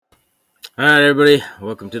All right, everybody,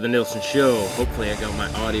 welcome to the Nilsson Show. Hopefully, I got my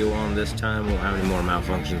audio on this time. Won't have any more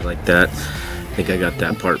malfunctions like that. I think I got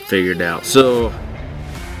that part figured out. So,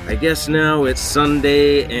 I guess now it's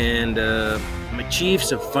Sunday, and my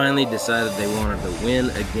Chiefs have finally decided they wanted to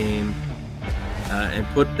win a game and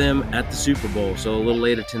put them at the Super Bowl. So, a little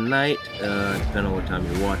later tonight, depending on what time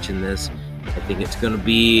you're watching this, I think it's going to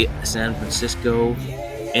be San Francisco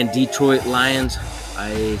and Detroit Lions.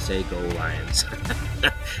 I say go Lions.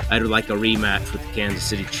 I'd like a rematch with the Kansas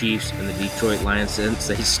City Chiefs and the Detroit Lions since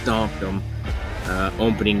they stomped them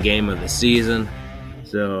opening game of the season.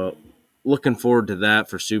 So looking forward to that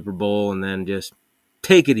for Super Bowl and then just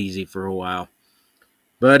take it easy for a while.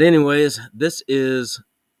 But anyways, this is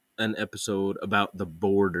an episode about the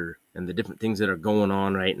border and the different things that are going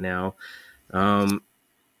on right now.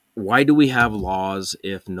 Why do we have laws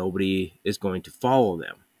if nobody is going to follow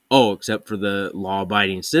them? Oh, except for the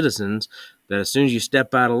law-abiding citizens that as soon as you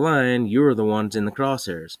step out of line, you're the ones in the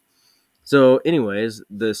crosshairs. So anyways,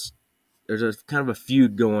 there's a kind of a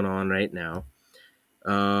feud going on right now.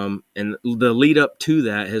 And the lead up to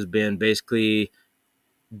that has been basically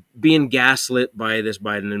being gaslit by this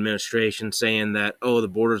Biden administration saying that, the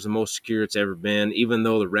border is the most secure it's ever been, even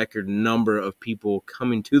though the record number of people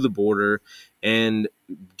coming to the border and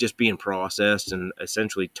just being processed and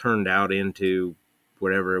essentially turned out into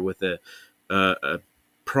whatever with a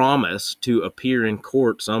promise to appear in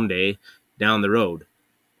court someday down the road.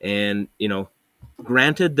 And,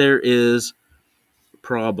 granted, there is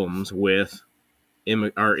problems with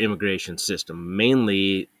our immigration system.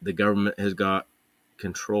 Mainly, the government has got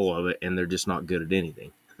control of it, and they're just not good at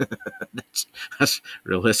anything. that's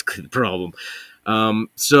realistically the problem.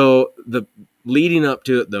 So the leading up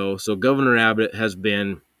to it, though, so Governor Abbott has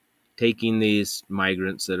been taking these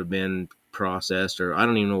migrants that have been processed, or I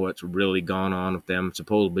don't even know what's really gone on with them,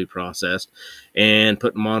 supposedly processed, and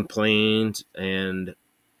putting them on planes and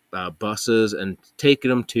buses and taking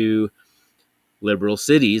them to liberal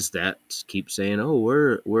cities that keep saying,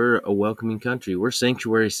 we're a welcoming country, we're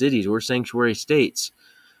sanctuary cities, we're sanctuary states.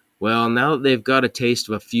 Well, now that they've got a taste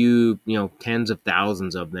of a few, tens of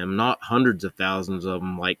thousands of them, not hundreds of thousands of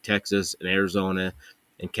them like Texas and Arizona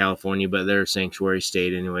and California, but they're a sanctuary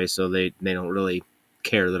state anyway, so they don't really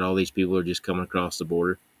care that all these people are just coming across the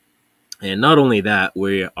border. And not only that,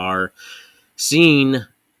 we are seeing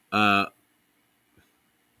they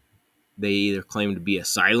either claim to be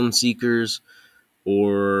asylum seekers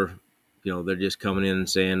or, they're just coming in and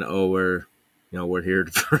saying, we're here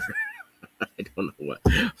for I don't know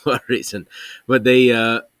what reason, but they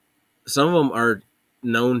some of them are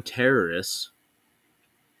known terrorists,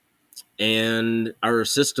 and our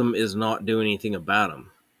system is not doing anything about them.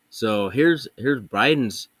 So here's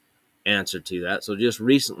Biden's answer to that. So just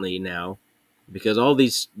recently now, because all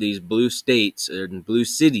these blue states and blue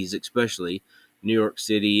cities, especially New York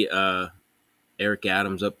City, Eric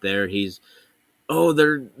Adams up there,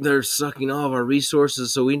 they're sucking all of our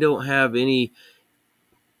resources, so we don't have any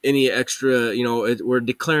extra, we're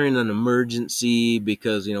declaring an emergency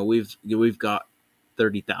because, we've got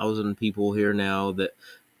 30,000 people here now that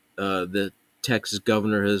the Texas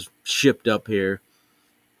governor has shipped up here.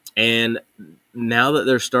 And now that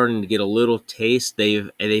they're starting to get a little taste,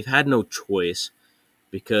 they've had no choice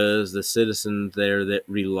because the citizens there that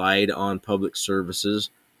relied on public services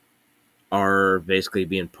are basically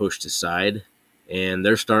being pushed aside, and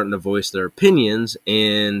they're starting to voice their opinions.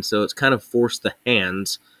 And so it's kind of forced the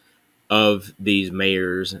hands of these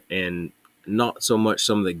mayors and not so much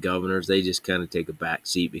some of the governors. They just kind of take a back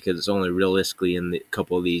seat because it's only realistically in a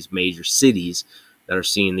couple of these major cities that are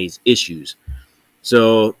seeing these issues.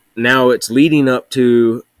 So now it's leading up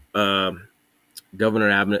to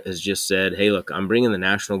Governor Abbott has just said, hey, look, I'm bringing the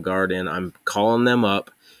National Guard in. I'm calling them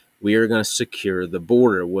up. We are going to secure the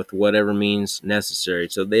border with whatever means necessary.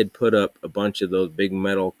 So they'd put up a bunch of those big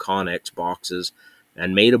metal Connex boxes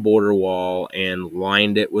and made a border wall and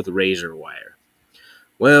lined it with razor wire.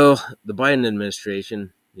 Well, the Biden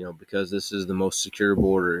administration, because this is the most secure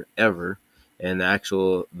border ever, and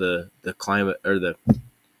the climate, or not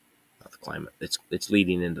the climate, it's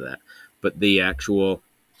leading into that, but the actual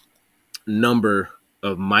number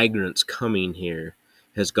of migrants coming here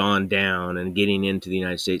has gone down, and getting into the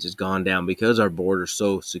United States has gone down because our border is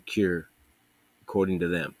so secure, according to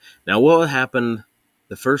them. Now, what happened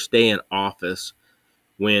the first day in office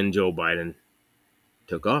when Joe Biden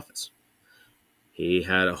took office? He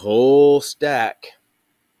had a whole stack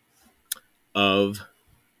of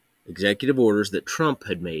executive orders that Trump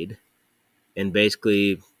had made and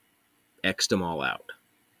basically X'd them all out.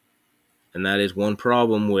 And that is one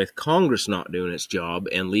problem with Congress not doing its job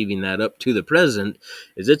and leaving that up to the president,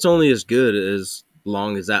 is it's only as good as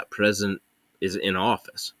long as that president is in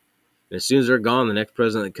office. And as soon as they're gone, the next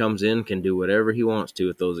president that comes in can do whatever he wants to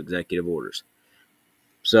with those executive orders.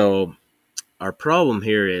 So our problem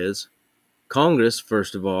here is Congress,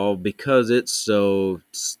 first of all, because it's so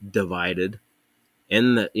divided,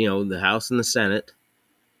 in the House and the Senate,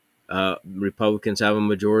 Republicans have a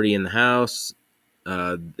majority in the House.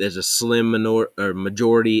 There's a slim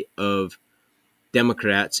majority of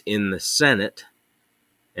Democrats in the Senate,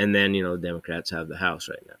 and then Democrats have the House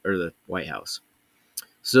right now, or the White House.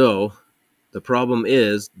 So the problem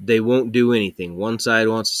is they won't do anything. One side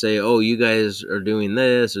wants to say, "Oh, you guys are doing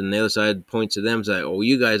this," and the other side points to them and say, "Oh,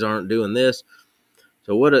 you guys aren't doing this."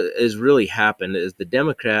 So what has really happened is the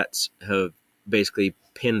Democrats have basically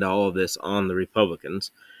pinned all of this on the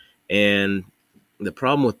Republicans, and the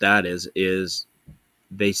problem with that is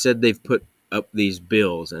they said they've put up these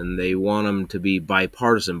bills and they want them to be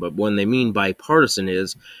bipartisan. But when they mean bipartisan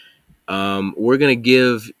is we're going to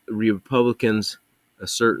give Republicans a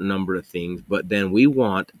certain number of things, but then we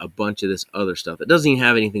want a bunch of this other stuff that doesn't even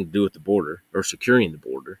have anything to do with the border or securing the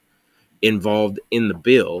border involved in the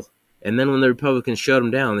bill. And then when the Republicans shut them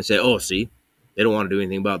down, they say, "Oh, see, they don't want to do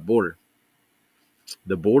anything about the border."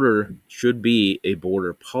 The border should be a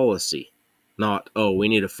border policy, not, "Oh, we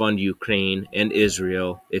need to fund Ukraine and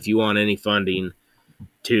Israel if you want any funding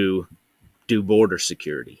to do border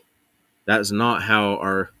security." That's not how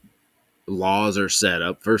our laws are set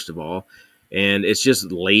up, first of all. And it's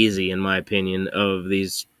just lazy, in my opinion, of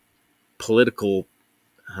these political,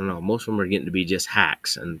 I don't know, most of them are getting to be just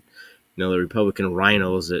hacks. And, the Republican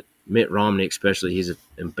rhinos that Mitt Romney, especially, he's an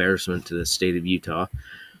embarrassment to the state of Utah.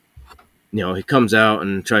 He comes out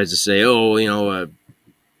and tries to say, "Oh,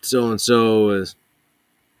 so-and-so is,"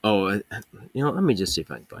 let me just see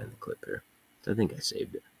if I can find the clip here. I think I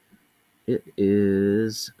saved it. It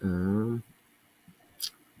is,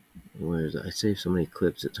 where is it? I saved so many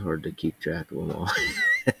clips, it's hard to keep track of them all.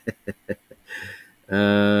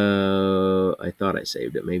 I thought I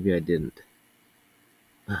saved it. Maybe I didn't.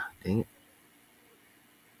 Dang it.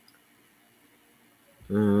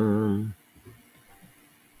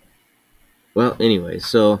 Well, anyway,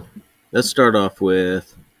 so let's start off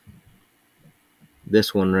with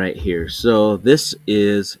this one right here. So this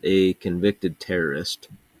is a convicted terrorist,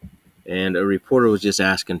 and a reporter was just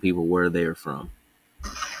asking people where they are from.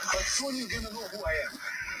 But soon you're gonna know who I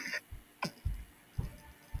am.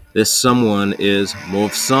 This someone is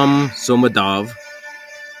Movsam Somadov,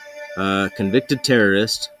 a convicted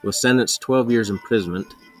terrorist, was sentenced 12 years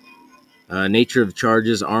imprisonment. Nature of the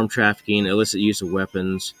charges: armed trafficking, illicit use of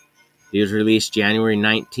weapons. He was released January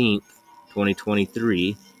 19th,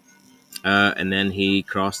 2023, and then he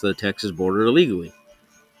crossed the Texas border illegally.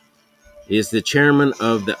 He is the chairman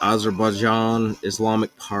of the Azerbaijan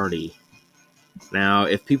Islamic Party. Now,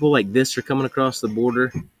 if people like this are coming across the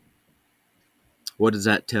border, what does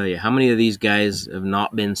that tell you? How many of these guys have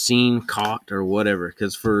not been seen, caught, or whatever?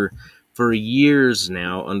 Because for years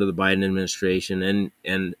now, under the Biden administration,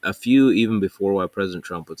 and a few even before, while President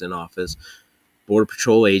Trump was in office, Border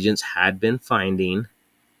Patrol agents had been finding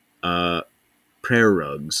prayer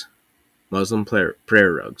rugs, Muslim prayer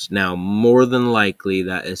rugs. Now, more than likely,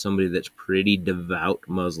 that is somebody that's pretty devout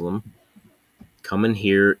Muslim coming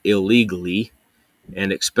here illegally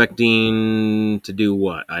and expecting to do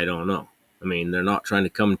what? I don't know. I mean, they're not trying to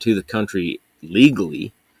come to the country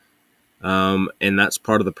legally. And that's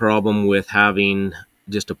part of the problem with having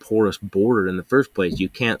just a porous border in the first place. You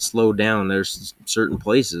can't slow down. There's certain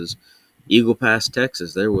places, Eagle Pass,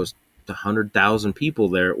 Texas, there was 100,000 people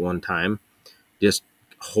there at one time, just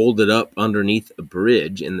hold it up underneath a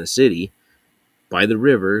bridge in the city by the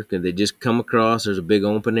river. They just come across, there's a big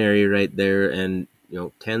open area right there, and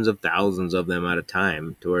tens of thousands of them at a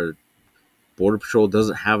time, to where Border Patrol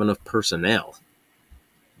doesn't have enough personnel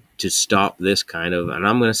to stop this kind of, and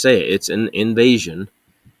I'm going to say it's an invasion,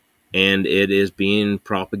 and it is being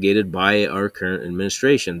propagated by our current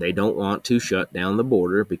administration. They don't want to shut down the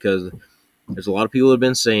border because there's a lot of people who have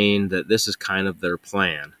been saying that this is kind of their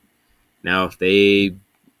plan. Now,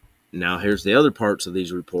 here's the other parts of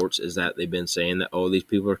these reports, is that they've been saying that, oh, these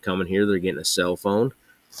people are coming here, they're getting a cell phone,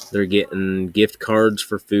 they're getting gift cards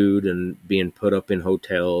for food and being put up in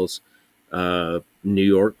hotels. New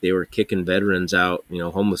York, they were kicking veterans out,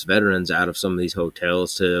 homeless veterans out of some of these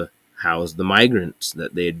hotels to house the migrants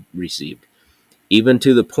that they had received. Even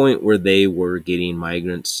to the point where they were getting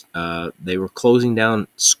migrants, they were closing down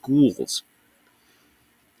schools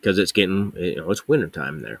because it's getting, it's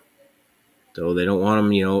wintertime there. So they don't want them,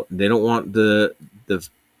 they don't want the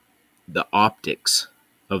optics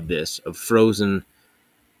of this, of frozen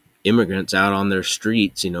immigrants out on their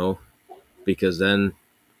streets, because then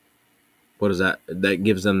what is that? That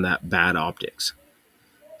gives them that bad optics.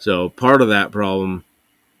 So part of that problem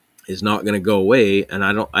is not going to go away, and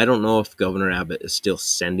I don't know if Governor Abbott is still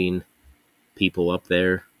sending people up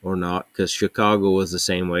there or not, because Chicago was the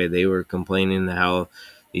same way. They were complaining how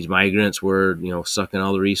these migrants were, sucking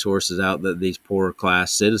all the resources out that these poor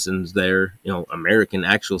class citizens there, American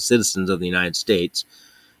actual citizens of the United States,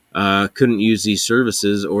 couldn't use these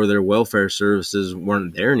services, or their welfare services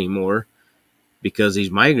weren't there anymore because these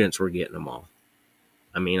migrants were getting them all.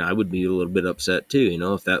 I mean, I would be a little bit upset too,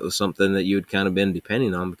 if that was something that you had kind of been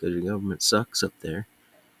depending on, because your government sucks up there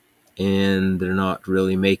and they're not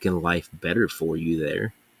really making life better for you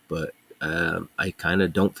there. But I kind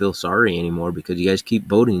of don't feel sorry anymore, because you guys keep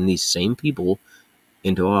voting these same people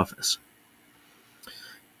into office.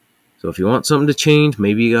 So if you want something to change,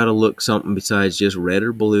 maybe you got to look something besides just red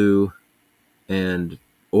or blue, and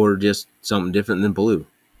or just something different than blue.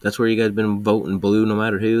 That's where you guys been voting blue no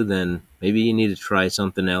matter who. Then maybe you need to try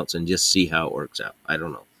something else and just see how it works out. I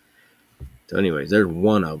don't know. So anyways, there's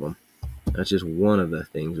one of them. That's just one of the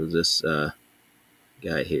things with this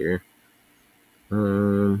guy here.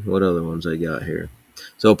 What other ones I got here?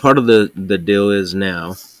 So part of the deal is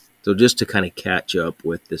now, so just to kind of catch up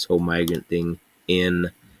with this whole migrant thing in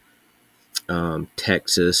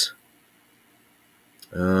Texas.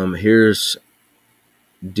 Here's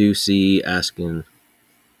Ducey asking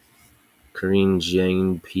Karine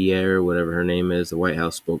Jean-Pierre, whatever her name is, the White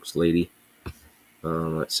House spokeslady.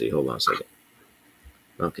 Let's see. Hold on a second.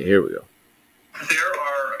 Okay, here we go. There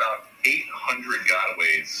are about 800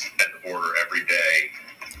 gotaways at the border every day.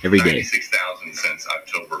 Every day. 96,000 since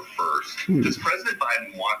October 1st. Does President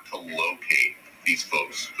Biden want to locate these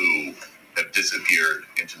folks who have disappeared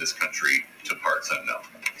into this country to parts unknown?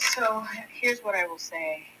 So here's what I will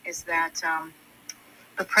say is that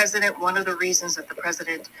the president, one of the reasons that the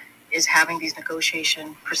president is having these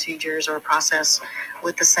negotiation procedures or process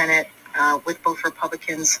with the Senate, with both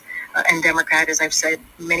Republicans and Democrat, as I've said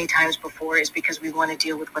many times before, is because we want to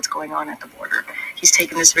deal with what's going on at the border. He's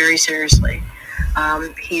taken this very seriously.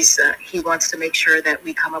 He wants to make sure that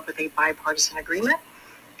we come up with a bipartisan agreement,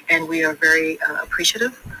 and we are very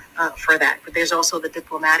appreciative for that. But there's also the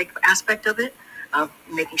diplomatic aspect of it,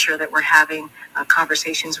 making sure that we're having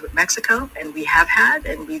conversations with Mexico, and we have had,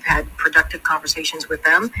 and we've had productive conversations with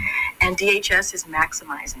them. And DHS is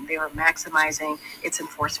maximizing. They are maximizing its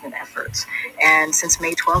enforcement efforts. And since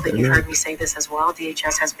May 12th, and you heard me say this as well,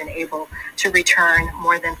 DHS has been able to return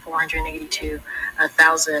more than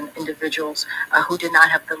 482,000 individuals who did not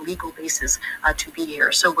have the legal basis to be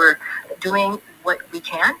here. So we're doing what we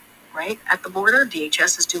can, right, at the border.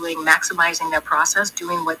 DHS is maximizing their process,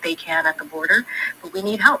 doing what they can at the border, but we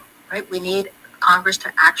need help, right? We need Congress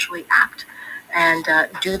to actually act and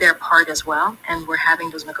do their part as well. And we're having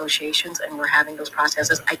those negotiations and we're having those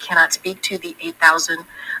processes. I cannot speak to the 8,000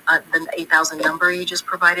 number you just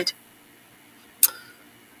provided.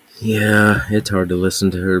 Yeah, it's hard to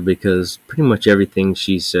listen to her because pretty much everything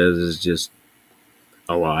she says is just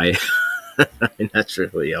a lie. And that's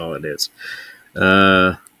really all it is.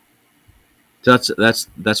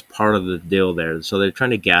 That's part of the deal there. So they're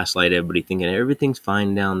trying to gaslight everybody, thinking everything's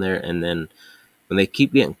fine down there, and then when they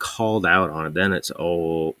keep getting called out on it, then it's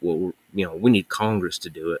we need Congress to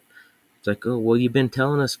do it. It's like, oh well, you've been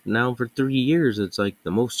telling us now for 3 years it's like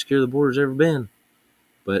the most secure the border's ever been,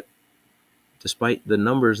 but despite the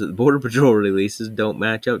numbers that the Border Patrol releases don't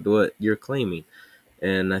match up to what you're claiming.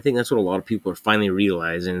 And I think that's what a lot of people are finally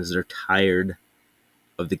realizing, is they're tired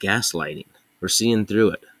of the gaslighting. We're seeing through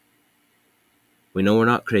it. We know we're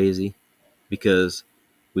not crazy because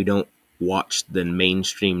we don't watch the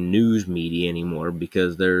mainstream news media anymore,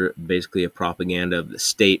 because they're basically a propaganda of the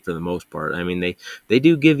state for the most part. I mean, they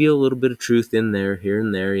do give you a little bit of truth in there, here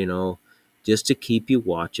and there, just to keep you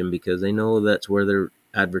watching, because they know that's where their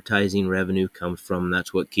advertising revenue comes from.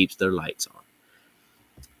 That's what keeps their lights on.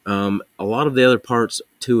 A lot of the other parts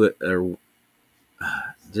to it are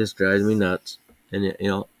just drives me nuts. And,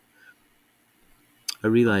 I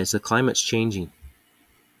realize the climate's changing.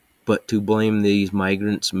 But to blame these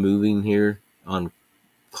migrants moving here on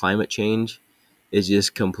climate change is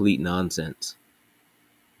just complete nonsense.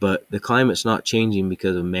 But the climate's not changing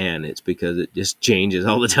because of man. It's because it just changes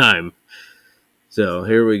all the time. So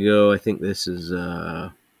here we go. I think this is,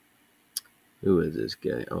 who is this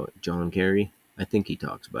guy? Oh, John Kerry. I think he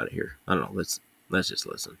talks about it here. I don't know. Let's just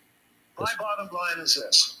listen. My bottom line is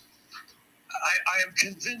this. I am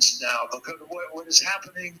convinced now, because of what is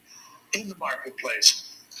happening in the marketplace.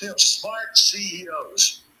 Smart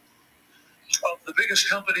CEOs of the biggest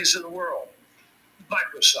companies in the world,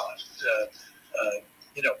 Microsoft,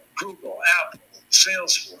 Google, Apple,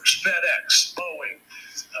 Salesforce, FedEx, Boeing,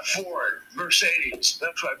 Ford, Mercedes,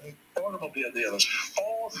 that's right, automobile dealers,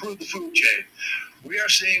 all through the food chain. We are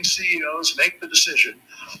seeing CEOs make the decision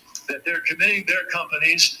that they're committing their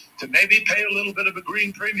companies to maybe pay a little bit of a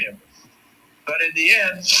green premium, but in the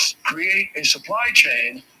end, create a supply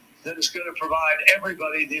chain that is going to provide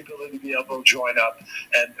everybody the ability to be able to join up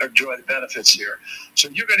and enjoy the benefits here. So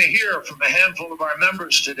you're going to hear from a handful of our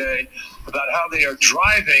members today about how they are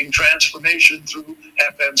driving transformation through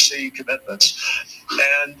FMC commitments.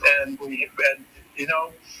 And you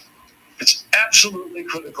know, it's absolutely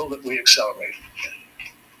critical that we accelerate.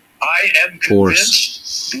 I am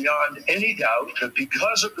convinced beyond any doubt that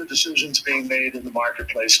because of the decisions being made in the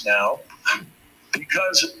marketplace now,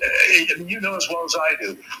 because you know as well as I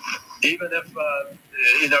do, even if,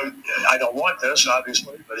 you know, I don't want this,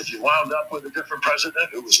 obviously, but if you wound up with a different president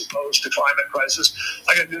who was opposed to climate crisis,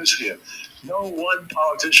 I got news for you. No one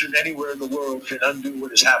politician anywhere in the world can undo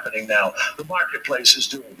what is happening now. The marketplace is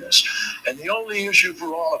doing this. And the only issue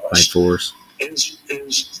for all of us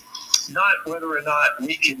is not whether or not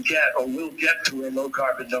we can get or will get to a low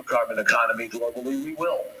carbon, no carbon economy globally. We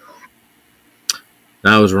will.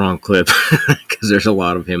 That was a wrong clip because there's a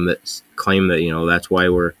lot of him that claim that, you know, that's why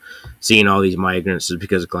we're seeing all these migrants is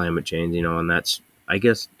because of climate change, you know, and that's, I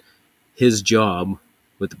guess, his job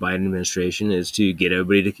with the Biden administration is to get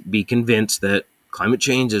everybody to be convinced that climate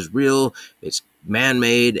change is real, it's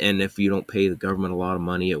man-made, and if you don't pay the government a lot of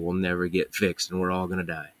money, it will never get fixed and we're all going to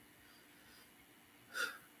die.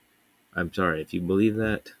 I'm sorry, if you believe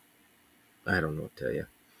that, I don't know what to tell you.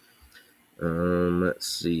 Let's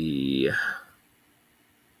see.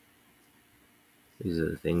 These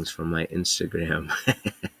are the things from my Instagram.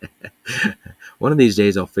 One of these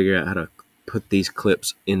days I'll figure out how to put these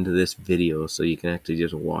clips into this video so you can actually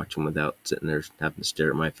just watch them without sitting there having to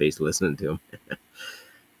stare at my face listening to them.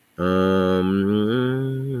 Oh,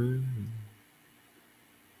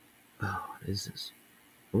 what is this?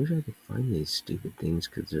 I wish I could find these stupid things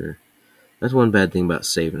because that's one bad thing about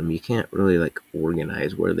saving them. You can't really like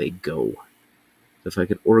organize where they go. So if I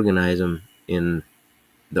could organize them in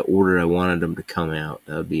the order I wanted them to come out,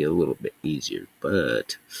 that would be a little bit easier.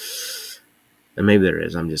 But, and maybe there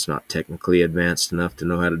is, I'm just not technically advanced enough to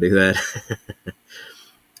know how to do that.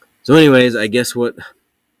 So anyways, I guess what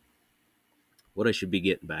I should be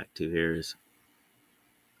getting back to here is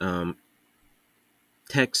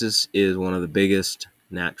Texas is one of the biggest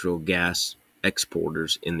natural gas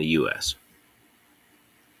exporters in the U.S.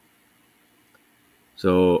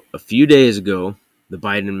 So a few days ago, the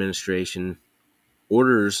Biden administration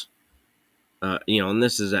orders, you know, and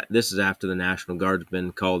this is after the National Guard's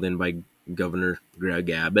been called in by Governor Greg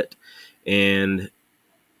Abbott, and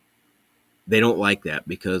they don't like that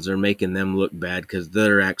because they're making them look bad because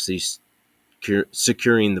they're actually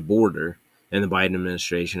securing the border, and the Biden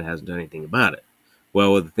administration hasn't done anything about it.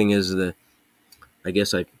 Well, the thing is, I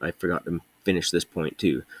guess I forgot to finish this point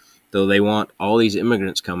too. Though they want all these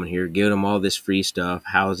immigrants coming here, give them all this free stuff,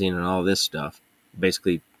 housing and all this stuff,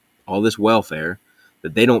 basically all this welfare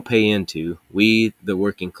that they don't pay into, we, the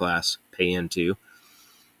working class, pay into,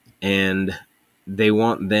 and they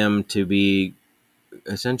want them to be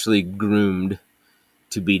essentially groomed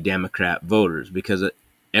to be Democrat voters because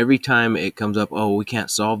every time it comes up, oh, we can't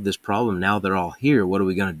solve this problem, now they're all here, what are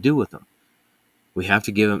we going to do with them? We have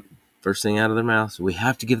to give them, first thing out of their mouths, we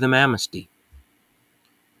have to give them amnesty.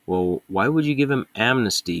 Well, why would you give them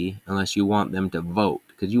amnesty unless you want them to vote?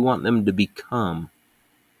 Because you want them to become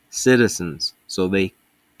citizens so they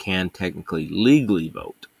can technically legally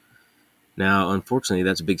vote. Now, unfortunately,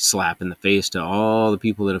 that's a big slap in the face to all the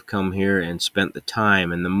people that have come here and spent the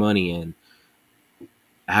time and the money and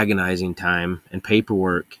agonizing time and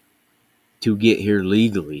paperwork to get here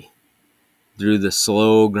legally through the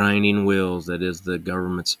slow grinding wheels that is the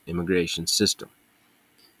government's immigration system.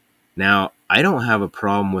 Now, I don't have a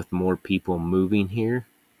problem with more people moving here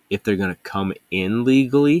if they're going to come in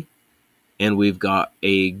legally, and we've got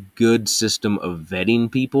a good system of vetting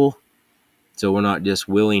people, so we're not just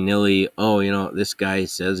willy-nilly, oh, you know, this guy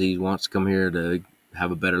says he wants to come here to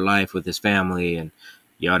have a better life with his family and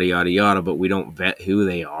yada, yada, yada, but we don't vet who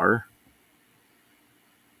they are.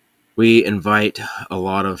 We invite a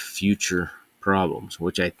lot of future problems,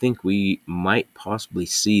 which I think we might possibly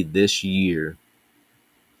see this year,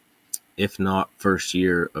 if not first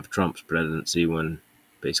year of Trump's presidency, when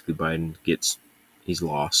basically Biden he's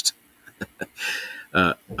lost.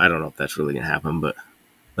 I don't know if that's really going to happen, but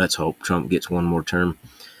let's hope Trump gets one more term.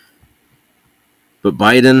 But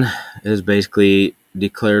Biden has basically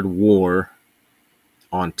declared war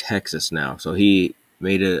on Texas now. So he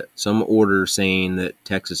made some order saying that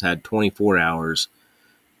Texas had 24 hours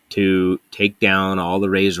to take down all the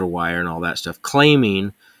razor wire and all that stuff,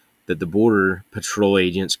 claiming that the Border Patrol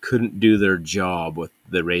agents couldn't do their job with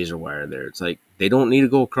the razor wire there. It's like they don't need to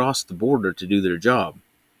go across the border to do their job.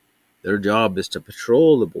 Their job is to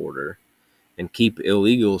patrol the border and keep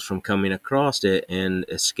illegals from coming across it and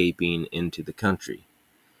escaping into the country.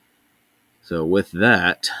 So with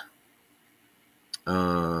that,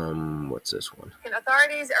 what's this one?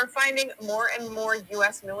 Authorities are finding more and more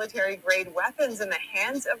U.S. military-grade weapons in the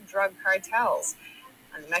hands of drug cartels.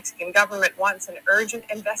 And the Mexican government wants an urgent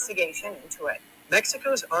investigation into it.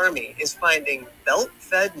 Mexico's army is finding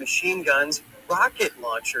belt-fed machine guns, rocket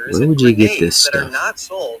launchers, Where and would you get this grenades that stuff? are not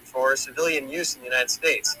sold for civilian use in the United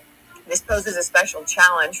States. This poses a special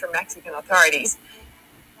challenge for Mexican authorities.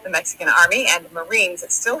 The Mexican Army and Marines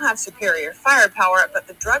still have superior firepower, but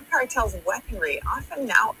the drug cartel's weaponry often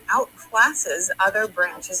now outclasses other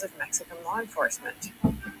branches of Mexican law enforcement.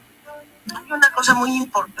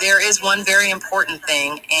 There is one very important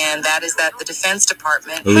thing, and that is that the Defense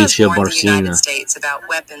Department Alicia has warned the Barcina. United States about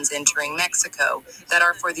weapons entering Mexico that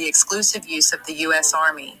are for the exclusive use of the U.S.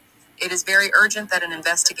 Army. It is very urgent that an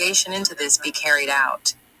investigation into this be carried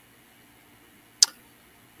out.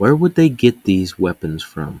 Where would they get these weapons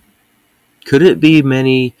from? Could it be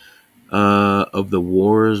many of the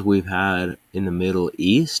wars we've had in the Middle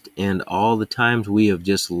East and all the times we have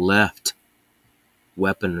just left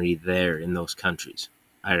weaponry there in those countries?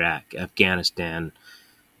 Iraq, Afghanistan,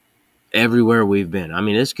 everywhere we've been. I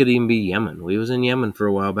mean, this could even be Yemen. We was in Yemen for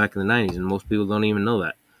a while back in the 90s, and most people don't even know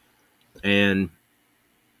that. And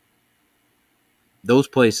those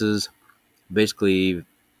places basically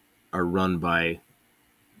are run by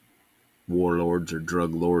warlords or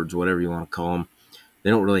drug lords, whatever you want to call them. They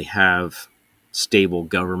don't really have stable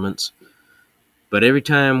governments. But every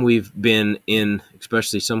time we've been in,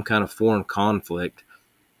 especially some kind of foreign conflict,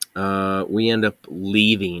 we end up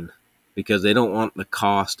leaving because they don't want the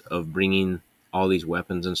cost of bringing all these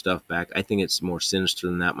weapons and stuff back. I think it's more sinister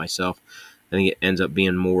than that myself. I think it ends up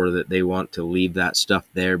being more that they want to leave that stuff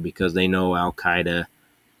there because they know Al-Qaeda,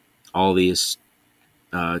 all these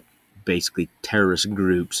basically terrorist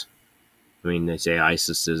groups. I mean, they say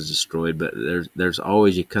ISIS is destroyed, but there's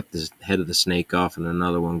always, you cut the head of the snake off and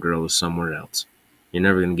another one grows somewhere else. You're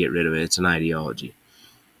never going to get rid of it. It's an ideology.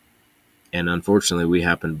 And unfortunately, we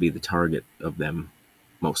happen to be the target of them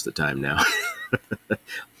most of the time now.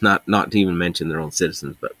 Not to even mention their own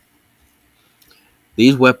citizens, but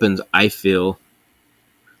these weapons, I feel,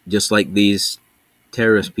 just like these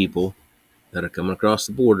terrorist people that are coming across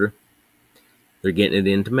the border, they're getting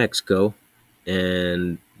it into Mexico,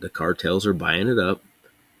 and the cartels are buying it up.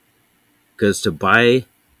 Because to buy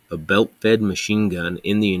a belt-fed machine gun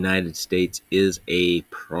in the United States is a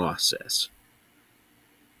process.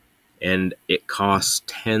 And it costs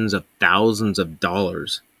tens of thousands of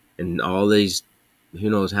dollars. And all these, who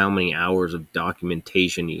knows how many hours of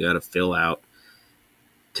documentation you got to fill out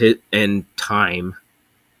and time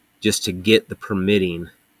just to get the permitting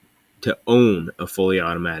to own a fully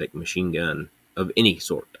automatic machine gun of any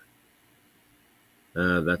sort.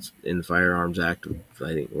 That's in the Firearms Act of,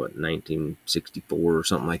 I think, 1964 or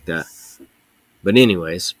something like that. But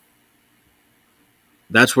anyways,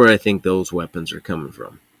 that's where I think those weapons are coming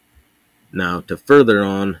from. Now, to further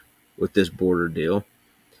on with this border deal,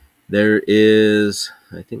 there is,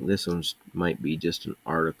 I think this one might be just an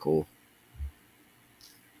article.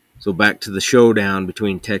 So back to the showdown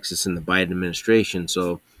between Texas and the Biden administration.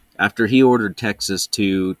 So after he ordered Texas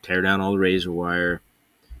to tear down all the razor wire,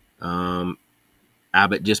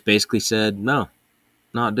 Abbott just basically said, no,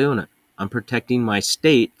 not doing it. I'm protecting my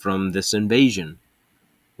state from this invasion,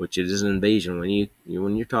 which it is an invasion.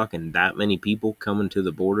 When you're talking that many people coming to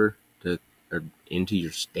the border or into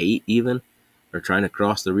your state even, or trying to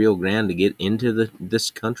cross the Rio Grande to get into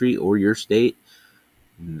this country or your state,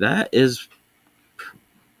 that is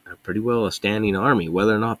pretty well a standing army.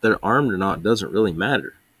 Whether or not they're armed or not doesn't really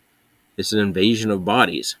matter. It's an invasion of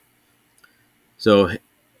bodies. So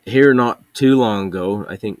here not too long ago,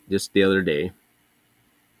 I think just the other day,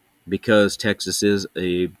 because Texas is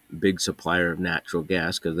a big supplier of natural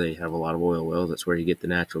gas because they have a lot of oil wells, that's where you get the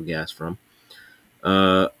natural gas from.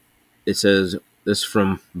 It says, this is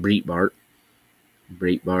from Breitbart,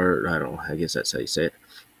 I don't know, I guess that's how you say it.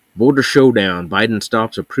 Border showdown, Biden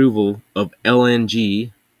stops approval of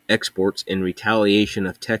LNG exports in retaliation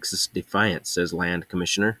of Texas defiance, says land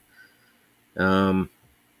commissioner.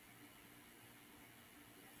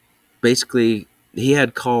 Basically, he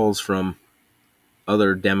had calls from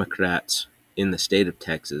other Democrats in the state of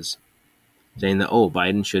Texas saying that,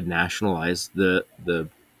 Biden should nationalize the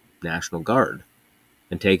National Guard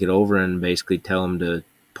and take it over and basically tell them to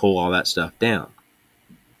pull all that stuff down.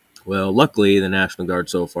 Well, luckily, the National Guard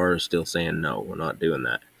so far is still saying, no, we're not doing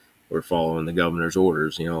that. We're following the governor's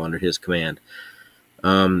orders, under his command.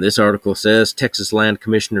 This article says Texas Land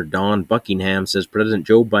Commissioner Don Buckingham says President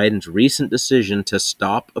Joe Biden's recent decision to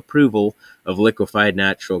stop approval of liquefied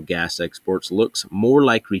natural gas exports looks more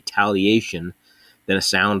like retaliation than a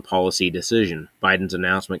sound policy decision. Biden's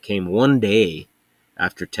announcement came one day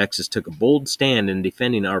after Texas took a bold stand in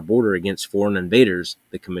defending our border against foreign invaders,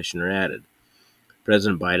 the commissioner added.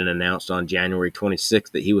 President Biden announced on January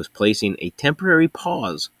 26th that he was placing a temporary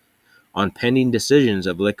pause on pending decisions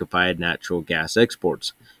of liquefied natural gas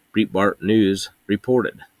exports. Breitbart News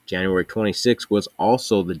reported. January 26 was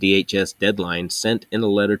also the DHS deadline sent in a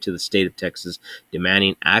letter to the state of Texas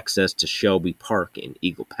demanding access to Shelby Park in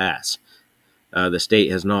Eagle Pass. The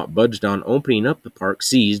state has not budged on opening up the park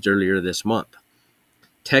seized earlier this month.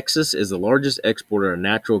 Texas is the largest exporter of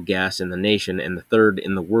natural gas in the nation and the third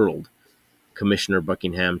in the world, Commissioner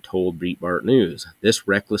Buckingham told Breitbart News. This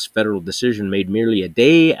reckless federal decision made merely a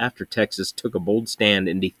day after Texas took a bold stand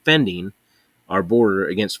in defending our border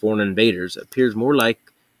against foreign invaders appears more like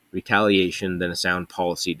retaliation than a sound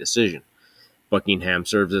policy decision. Buckingham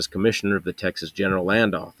serves as commissioner of the Texas General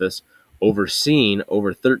Land Office, overseeing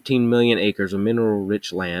over 13 million acres of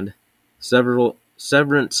mineral-rich land. Several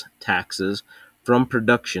severance taxes from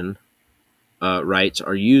production rights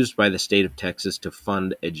are used by the state of Texas to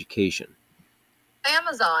fund education.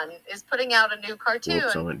 Amazon is putting out a new cartoon.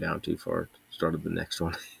 Whoops, I went down too far. Started the next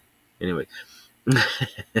one. Anyway.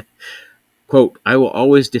 Quote, I will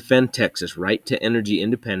always defend Texas' right to energy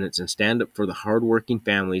independence and stand up for the hardworking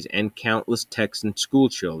families and countless Texan school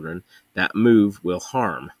children that move will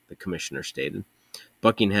harm, the commissioner stated.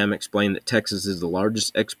 Buckingham explained that Texas is the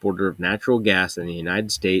largest exporter of natural gas in the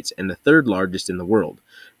United States and the third largest in the world.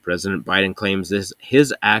 President Biden claims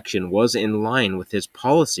his action was in line with his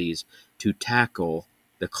policies to tackle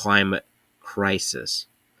the climate crisis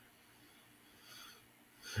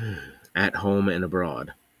at home and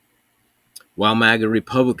abroad. While MAGA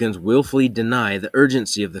Republicans willfully deny the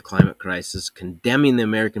urgency of the climate crisis, condemning the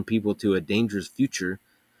American people to a dangerous future,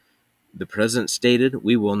 the president stated,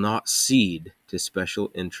 we will not cede to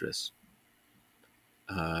special interests.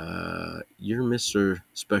 You're Mr.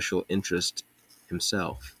 Special Interest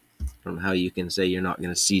himself. I don't know how you can say you're not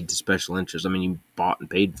going to cede to special interests. I mean, you bought and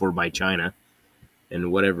paid for by China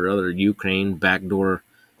and whatever other Ukraine backdoor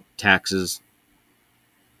taxes.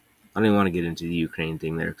 I don't even want to get into the Ukraine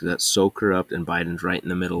thing there because that's so corrupt and Biden's right in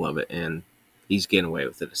the middle of it and he's getting away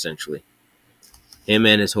with it essentially. Him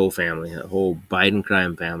and his whole family, the whole Biden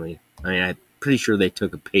crime family. I mean, I'm pretty sure they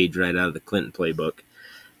took a page right out of the Clinton playbook.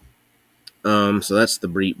 So that's the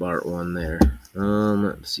Breitbart one there.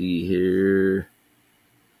 Let's see here.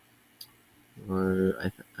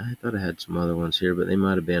 I thought I had some other ones here, but they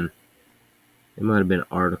might have been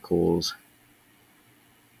articles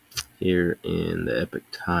here in the Epic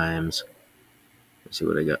Times. Let's see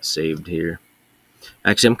what I got saved here.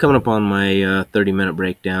 Actually, I'm coming up on my 30-minute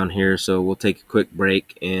breakdown here, so we'll take a quick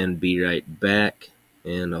break and be right back.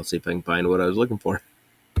 And I'll see if I can find what I was looking for.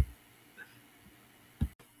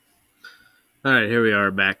 All right, here we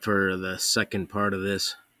are back for the second part of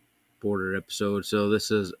this border episode. So this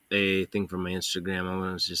is a thing from my Instagram. I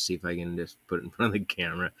want to just see if I can just put it in front of the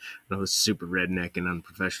camera. I know it's super redneck and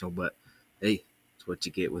unprofessional, but hey, it's what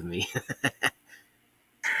you get with me.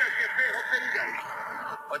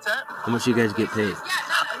 What's that? How much you guys get paid?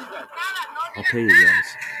 I'll pay you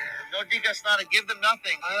guys. No digas nada. Give them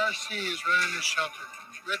nothing. IRC is running this shelter.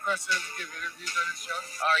 Red Cross doesn't give interviews on this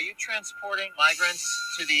shelter. Are you transporting migrants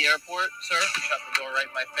to the airport, sir? Shut the door right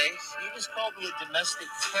in my face. You just called me a domestic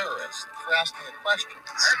terrorist for asking a question.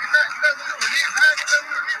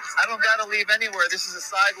 I don't gotta leave anywhere. This is a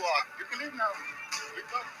sidewalk. You can leave now. He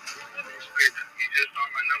just saw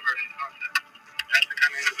my number and that's the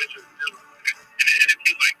kind of individual. And if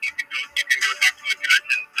you like, you can go talk to the judge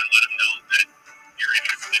and let him know that you're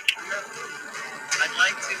interested. I'd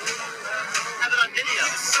like to have it on video.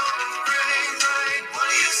 I'm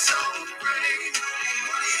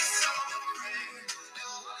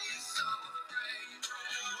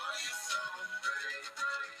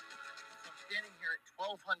standing here at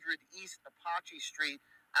 1200 East Apache Street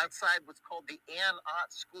outside what's called the Ann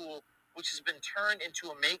Ott School, which has been turned into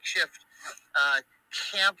a makeshift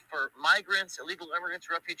camp for migrants, illegal immigrants,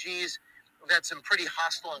 refugees. We've had some pretty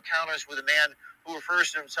hostile encounters with a man who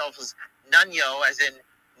refers to himself as Nunyo, as in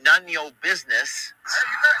none yo business.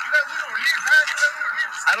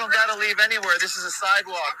 I don't gotta leave anywhere. This is a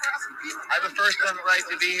sidewalk. I have a First Amendment right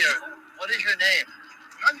to be here. What is your name?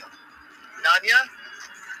 Nanya?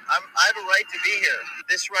 I have a right to be here.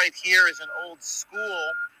 This right here is an old school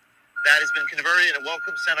that has been converted into a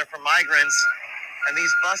welcome center for migrants. And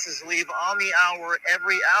these buses leave on the hour,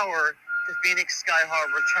 every hour, to Phoenix Sky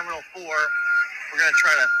Harbor Terminal 4. We're going to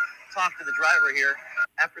try to talk to the driver here.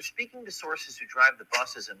 After speaking to sources who drive the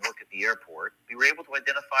buses and work at the airport, we were able to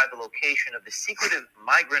identify the location of the secretive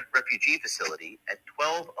migrant refugee facility at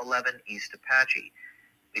 1211 East Apache.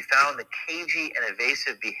 We found the cagey and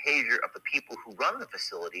evasive behavior of the people who run the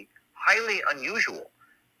facility highly unusual,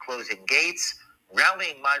 closing gates,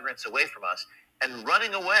 rallying migrants away from us, and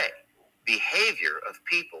running away. Behavior of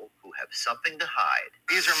people who have something to hide.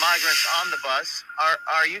 These are migrants on the bus.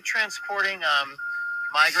 Are you transporting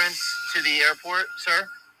migrants to the airport, sir?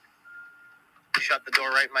 Shut the door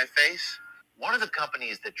right in my face. One of the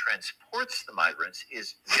companies that transports the migrants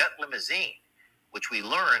is Jet Limousine, which we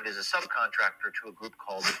learned is a subcontractor to a group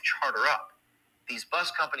called Charter Up. These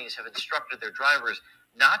bus companies have instructed their drivers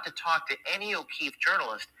not to talk to any O'Keefe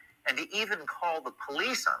journalist and to even call the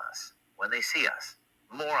police on us when they see us.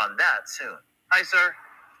 More on that soon. Hi, sir.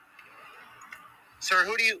 Sir,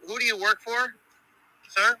 who do you work for?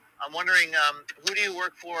 Sir, I'm wondering, who do you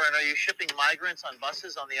work for, and are you shipping migrants on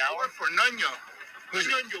buses on the hour? I work for Nunyo. Who's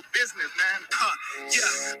none your business, man?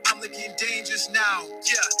 Yeah, I'm looking dangerous now.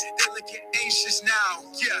 Yeah, they're looking anxious now.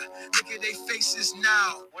 Yeah, look at their faces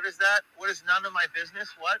now. What is that? What is none of my business?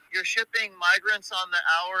 What? You're shipping migrants on the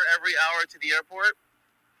hour, every hour to the airport?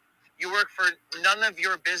 You work for none of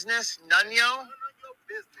your business? Nunyo? None of your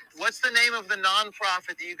business. What's the name of the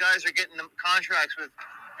nonprofit that you guys are getting the contracts with?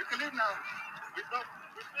 You can leave now. We're done.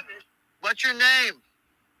 We're finished. What's your name?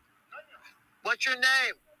 What's your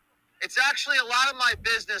name? It's actually a lot of my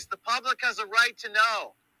business. The public has a right to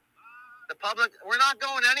know. The public, we're not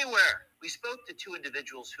going anywhere. We spoke to two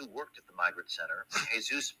individuals who worked at the Migrant Center,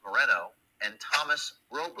 Jesus Moreno and Thomas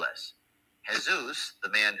Robles. Jesus, the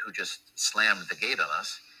man who just slammed the gate on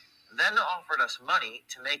us, then offered us money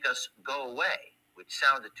to make us go away, which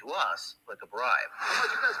sounded to us like a bribe. How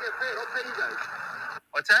much you guys get paid? I'll pay you guys.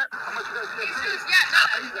 What's that? How much you guys get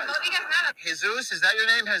paid? No digas nada. Jesus, is that your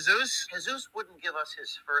name, Jesus? Jesus wouldn't give us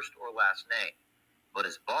his first or last name, but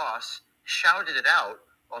his boss shouted it out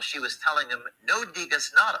while she was telling him, no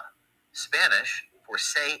digas nada, Spanish for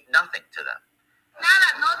say nothing to them.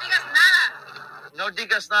 Nada, no digas nada. No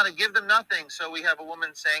digas nada, give them nothing. So we have a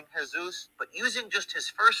woman saying Jesus, but using just his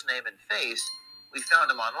first name and face, we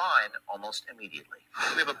found him online almost immediately.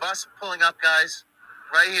 We have a bus pulling up, guys,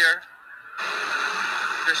 right here.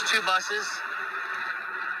 There's two buses.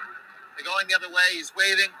 They're going the other way. He's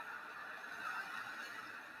waving.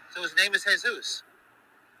 So his name is Jesus.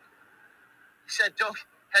 He said, "Don't,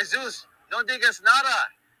 Jesus, no digas nada."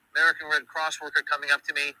 American Red Cross worker coming up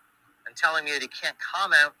to me and telling me that he can't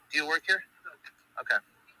comment. Do you work here? Okay.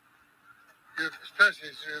 You're especially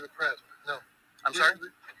you're the press. No. I'm sorry?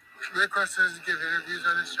 Red Cross doesn't give interviews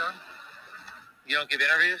on this job. You don't give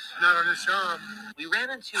interviews? Not on this job. We ran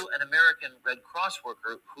into an American Red Cross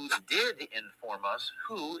worker who did inform us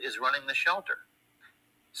who is running the shelter.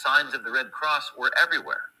 Signs of the Red Cross were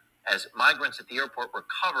everywhere, as migrants at the airport were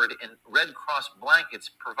covered in Red Cross blankets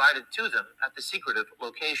provided to them at the secretive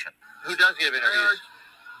location. Who does give interviews?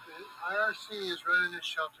 IRC is running this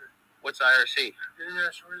shelter. What's IRC?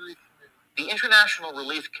 International Relief Committee. The International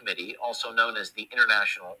Relief Committee, also known as the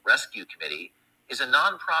International Rescue Committee, is a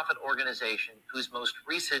nonprofit organization whose most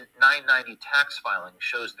recent 990 tax filing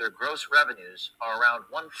shows their gross revenues are around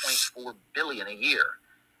 $1.4 billion a year.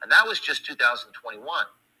 And that was just 2021.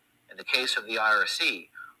 In the case of the IRC,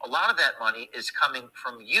 a lot of that money is coming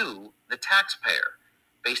from you, the taxpayer.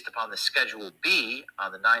 Based upon the Schedule B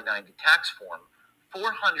on the 990 tax form,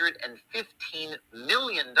 $415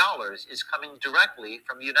 million is coming directly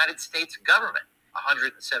from the United States government.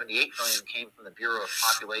 $178 million came from the Bureau of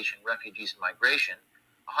Population, Refugees, and Migration.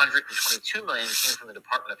 $122 million came from the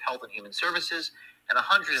Department of Health and Human Services, and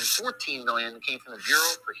 $114 million came from the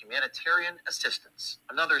Bureau for Humanitarian Assistance.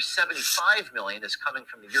 Another $75 million is coming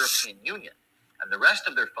from the European Union, and the rest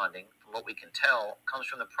of their funding, from what we can tell, comes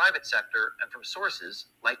from the private sector and from sources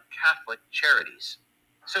like Catholic charities.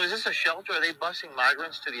 So is this a shelter? Are they busing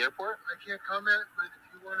migrants to the airport? I can't comment, but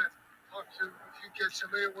if you want to talk to, if you get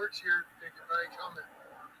somebody that works here, they can probably comment.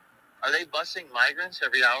 Are they busing migrants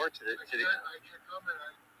every hour to the? I can't comment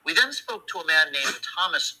on it. We then spoke to a man named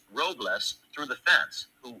Thomas Robles through the fence,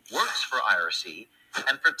 who works for IRC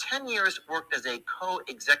and for 10 years worked as a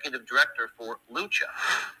co-executive director for Lucha,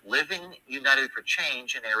 Living United for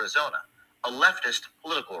Change in Arizona, a leftist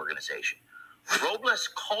political organization. Robles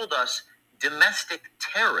called us domestic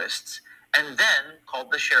terrorists and then called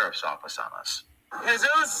the sheriff's office on us.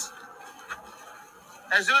 Jesus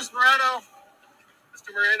Moreno.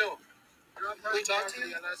 Mr. Moreno, We talk to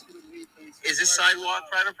you? Is this sidewalk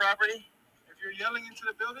private property? If you're yelling into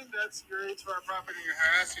the building, you're into our property. You're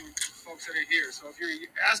harassing folks that are here. So if you're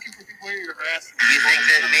asking for people here, you're harassing.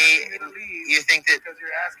 You think that because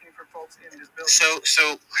you're asking for folks in this building.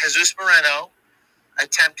 so Jesus Moreno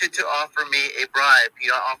attempted to offer me a bribe. He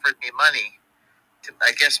offered me money to,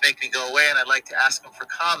 I guess, make me go away, and I'd like to ask him for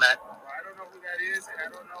comment. Well, I don't know who that is, and I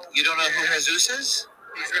don't know. You don't know who Jesus is?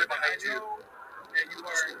 He's right behind you. And you're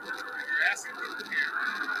asking people here.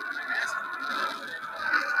 You're asking people.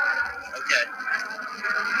 Okay.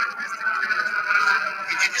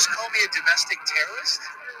 Did you just call me a domestic terrorist?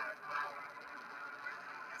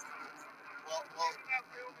 Well,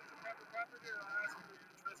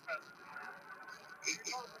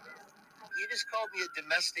 you just called me a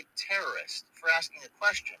domestic terrorist for asking a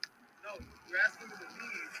question. No, you're asking me to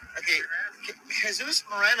leave. Okay, Jesus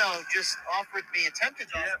Moreno just attempted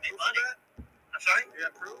to offer me money. I'm sorry? You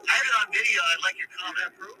have proof? I have it on video. I'd like your comment. You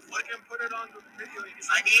have proof? I can put it on the video.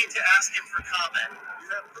 I need to ask him for comment. You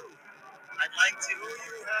have proof? I'd like to.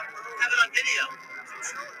 You have proof? Have it on video.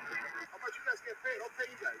 Sure. How much you guys get paid? I'll pay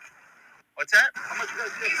you guys. What's that? How much you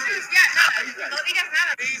guys get paid?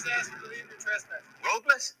 Please ask to leave your trespass.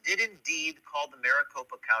 Robles did indeed call the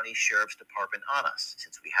Maricopa County Sheriff's Department on us.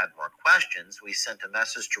 Since we had more questions, we sent a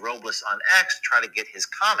message to Robles on X to try to get his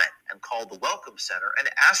comment and called the Welcome Center and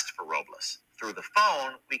asked for Robles. Through the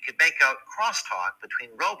phone, we could make out crosstalk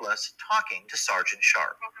between Robles talking to Sergeant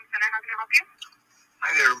Sharp. Welcome Center, how can I help you?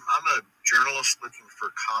 Hi there, I'm a journalist looking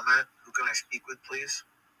for comment. Who can I speak with, please?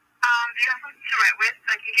 Do you have something to write with?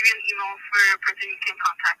 I can give you an email for a person you can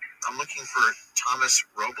contact. I'm looking for Thomas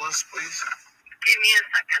Robles, please. Give me a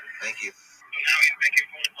second. Thank you. So now he's making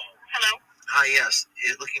phone calls. Hello? Hi, yes.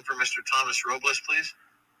 Looking for Mr. Thomas Robles, please.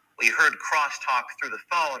 We heard crosstalk through the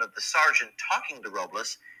phone of the sergeant talking to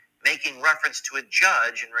Robles, making reference to a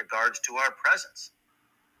judge in regards to our presence.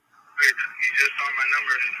 Wait, he just saw my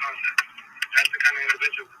number and contact. That's the kind of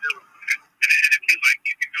individual we're dealing with. And if you'd like,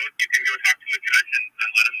 you can go talk to a judge and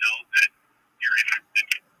let him know that you're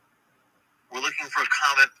interested. We're looking for a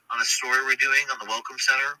comment on a story we're doing on the Welcome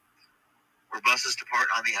Center, where buses depart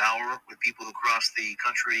on the hour with people who cross the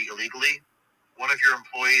country illegally. One of your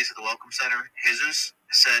employees at the Welcome Center, Jesus,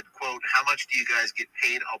 said, quote, "How much do you guys get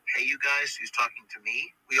paid? I'll pay you guys." He's talking to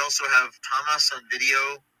me. We also have Thomas on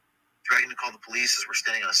video threatening to call the police as we're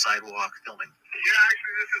standing on a sidewalk filming. Yeah,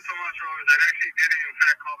 actually, this is Tomas Robles. I actually did, in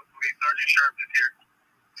fact, call the police. Sergeant Sharp is here.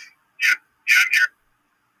 Yeah, I'm here.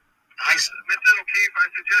 Hi, Mr. O'Keefe, I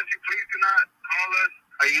suggest you please do not call us.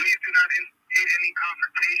 Please do not instigate any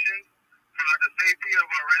confrontations for the safety of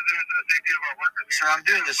our residents and the safety of our workers. Sir, I'm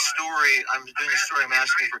doing a story. I'm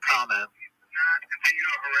asking for comment. Not continue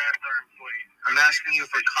to harass our employees. I'm asking you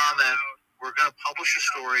for comment. We're going to publish a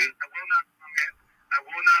story. I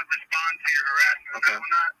will not respond to your harassment. Okay. I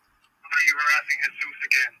will not start you harassing Jesus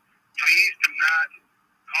again. Please do not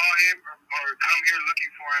call him or come here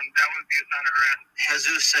looking for him. That would be a sign of harassment.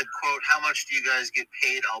 Jesus said, quote, "How much do you guys get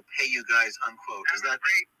paid? I'll pay you guys," unquote. Is that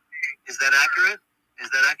accurate? Is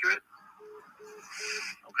that accurate?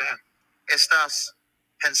 Okay. ¿Estás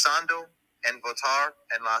pensando en votar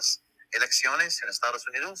en las elecciones en Estados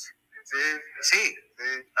Unidos? Sí.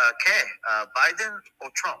 ¿Qué? ¿Biden o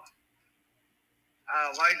Trump?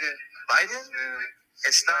 Biden. ¿Biden?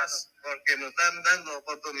 ¿Estás? Porque nos están dando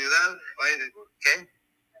oportunidad, Biden. ¿Qué?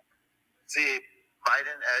 Sí,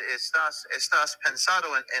 Biden, ¿estás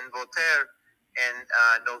pensado en votar en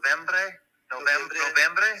noviembre?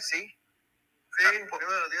 ¿Noviembre? Sí. Sí,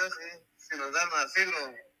 primero Dios, sí. Si nos dan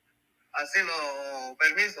asilo,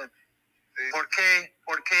 permiso. Sí. ¿Por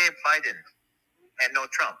qué Biden y no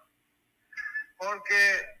Trump?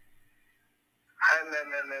 Porque el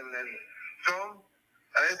Trump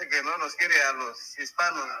parece que no nos quiere a los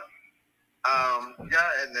hispanos.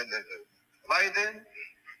 Ya el Biden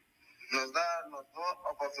nos da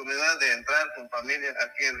oportunidad de entrar con familia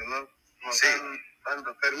aquí en nos Sí. dan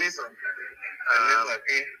dando permiso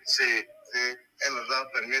aquí. Sí. Sí, él nos da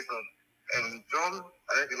permiso. El Trump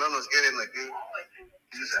parece que no nos quieren aquí.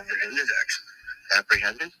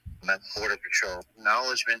 Apprehended? Met Border Patrol.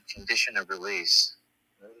 Acknowledgement, condition of release.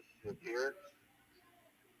 Notice to appear.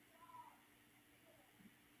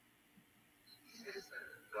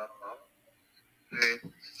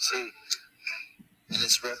 See, and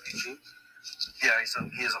it's refugee. Yeah,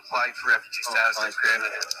 he has applied for refugee status and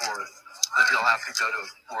granted it for, but he'll have to go to a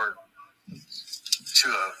court to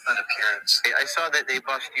an appearance. I saw that they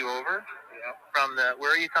bust you over. Yeah. From the,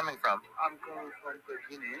 where are you coming from? I'm coming from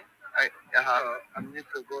Virginia. I need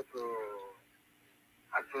to go to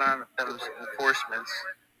Atlanta. Those enforcements.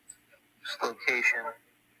 This location.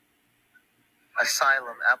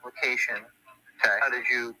 asylum application. Okay. How did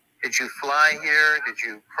you fly here? Did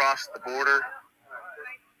you cross the border?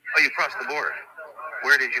 Oh, you crossed the border.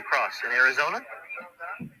 Where did you cross? In Arizona?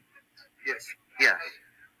 Yes. Yes.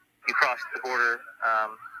 You crossed the border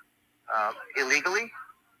illegally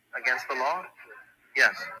against the law?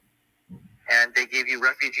 Yes. And they gave you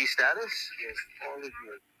refugee status? Yes. All of you.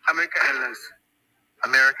 American Airlines.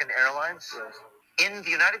 American Airlines? Yes. In the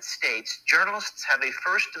United States, journalists have a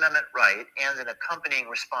First Amendment right and an accompanying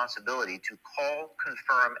responsibility to call,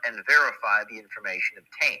 confirm, and verify the information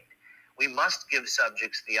obtained. We must give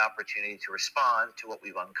subjects the opportunity to respond to what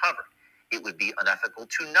we've uncovered. It would be unethical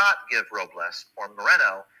to not give Robles or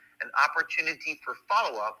Moreno an opportunity for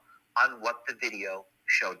follow-up on what the video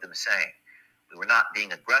showed them saying. We were not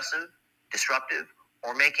being aggressive, disruptive,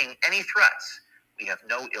 or making any threats. We have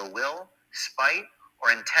no ill will, spite,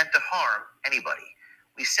 or intent to harm anybody.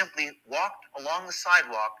 We simply walked along the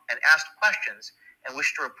sidewalk and asked questions and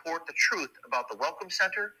wished to report the truth about the Welcome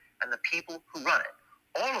Center and the people who run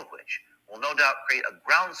it, all of which will no doubt create a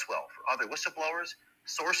groundswell for other whistleblowers,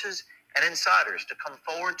 sources, and insiders to come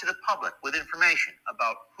forward to the public with information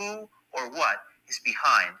about who or what is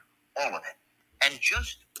behind all of it. And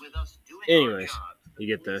just with us doing Anyways, our jobs, you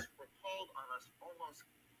get the police were called on us almost.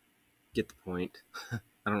 get the point.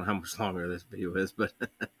 I don't know how much longer this video is, but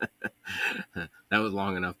that was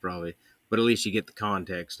long enough probably. But at least you get the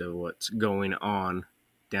context of what's going on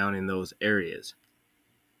down in those areas.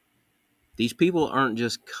 These people aren't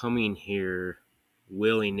just coming here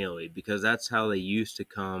willy-nilly, because that's how they used to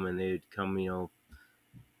come, and they'd come,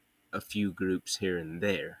 a few groups here and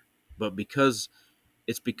there. But because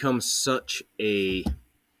it's become such a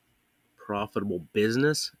profitable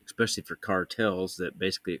business, especially for cartels that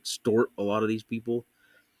basically extort a lot of these people,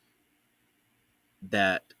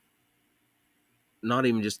 that not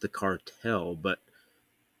even just the cartel, but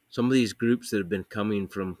some of these groups that have been coming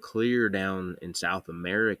from clear down in South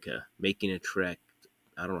America, making a trek,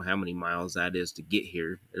 I don't know how many miles that is to get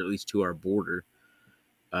here, at least to our border,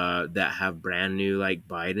 that have brand new like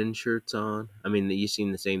Biden shirts on. I mean, you've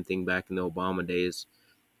seen the same thing back in the Obama days.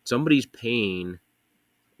 Somebody's paying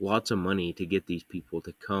lots of money to get these people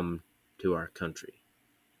to come to our country.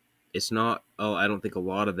 It's not, I don't think a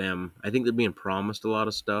lot of them, I think they're being promised a lot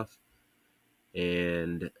of stuff.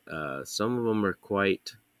 And some of them are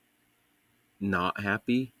quite not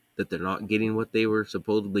happy that they're not getting what they were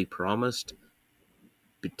supposedly promised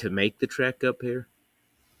to make the trek up here.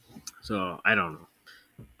 So I don't know.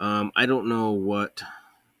 I don't know what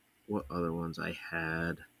other ones I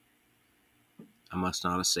had. I must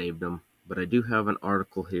not have saved them, but I do have an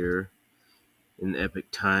article here in the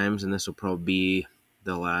Epic Times, and this will probably be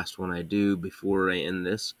the last one I do before I end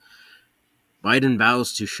this. Biden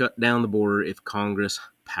vows to shut down the border if Congress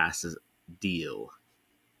passes deal.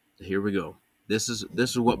 So here we go. This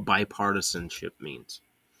is what bipartisanship means.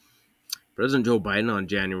 President Joe Biden on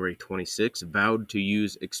January 26 vowed to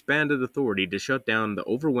use expanded authority to shut down the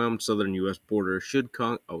overwhelmed southern U.S. border should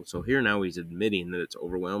so here now he's admitting that it's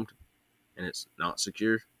overwhelmed and it's not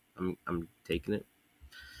secure. I'm taking it.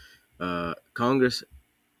 Congress.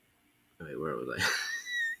 Wait, where was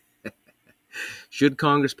I? Should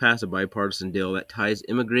Congress pass a bipartisan deal that ties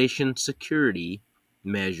immigration security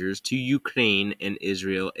measures to Ukraine and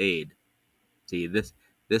Israel aid? See, this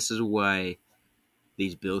is why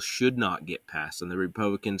these bills should not get passed, and the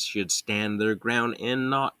Republicans should stand their ground and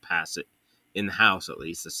not pass it. In the House, at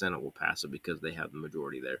least. The Senate will pass it because they have the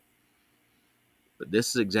majority there. But this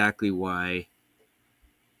is exactly why,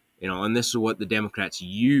 and this is what the Democrats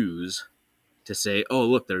use to say, oh,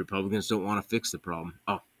 look, the Republicans don't want to fix the problem.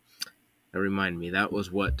 Oh, that reminded me. That was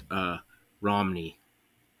what Romney,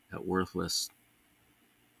 that worthless,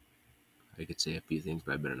 I could say a few things,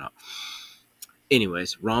 but I better not.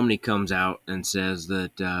 Anyways, Romney comes out and says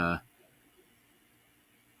that,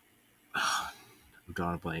 I'm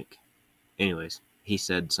drawing a blank. Anyways, he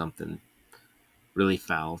said something really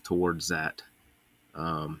foul towards that.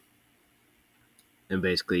 And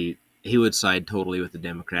basically, he would side totally with the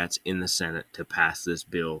Democrats in the Senate to pass this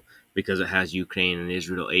bill because it has Ukraine and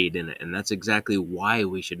Israel aid in it. And that's exactly why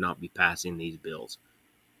we should not be passing these bills.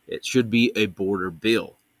 It should be a border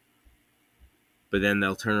bill. But then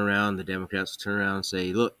they'll turn around, the Democrats will turn around and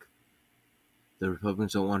say, look, the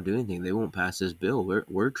Republicans don't want to do anything. They won't pass this bill.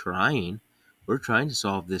 We're trying. We're trying to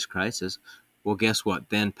solve this crisis. Well, guess what?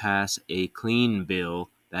 Then pass a clean bill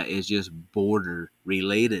that is just border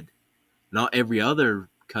related. Not every other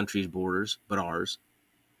country's borders, but ours.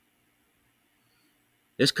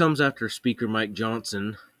 This comes after Speaker Mike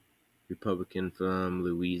Johnson, Republican from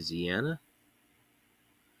Louisiana,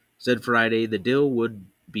 said Friday the deal would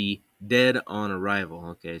be dead on arrival.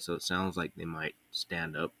 Okay, so it sounds like they might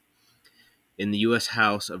stand up. In the U.S.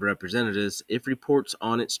 House of Representatives, if reports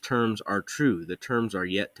on its terms are true, the terms are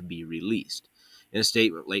yet to be released. In a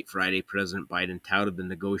statement late Friday, President Biden touted the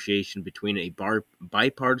negotiation between a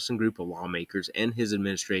bipartisan group of lawmakers and his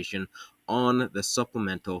administration on the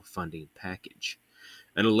supplemental funding package.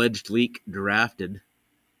 An alleged leaked draft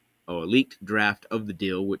of the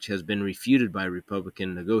deal, which has been refuted by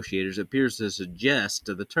Republican negotiators, appears to suggest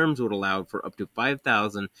that the terms would allow for up to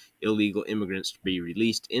 5,000 illegal immigrants to be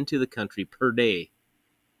released into the country per day,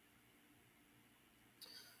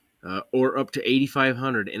 or up to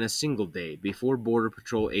 8,500 in a single day, before Border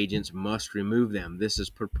Patrol agents must remove them. This is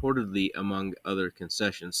purportedly among other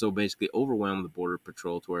concessions. So basically overwhelm the Border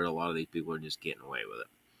Patrol to where a lot of these people are just getting away with it.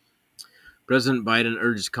 President Biden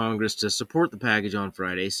urges Congress to support the package on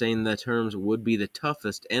Friday, saying the terms would be the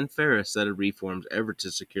toughest and fairest set of reforms ever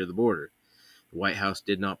to secure the border. The White House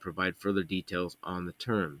did not provide further details on the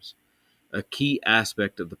terms. A key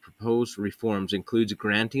aspect of the proposed reforms includes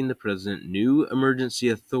granting the president new emergency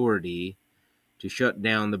authority to shut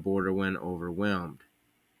down the border when overwhelmed.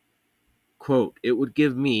 Quote, "It would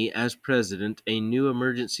give me, as president, a new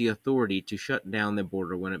emergency authority to shut down the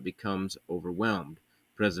border when it becomes overwhelmed,"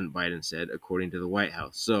 President Biden said, according to the White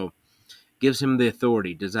House. So, gives him the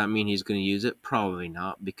authority. Does that mean he's going to use it? Probably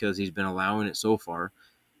not, because he's been allowing it so far.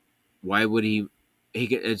 Why would he?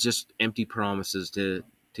 It's just empty promises to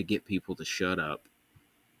get people to shut up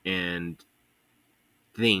and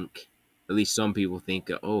think. At least some people think,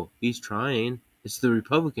 oh, he's trying. It's the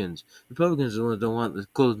Republicans. Republicans are the ones that don't want to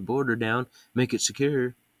close the border down, make it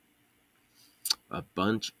secure. A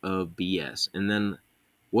bunch of BS. And then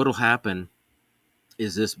what'll happen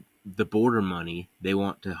is the border money. They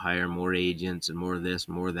want to hire more agents and more of this,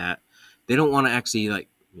 more of that. They don't want to actually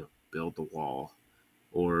build the wall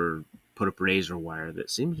or put up razor wire that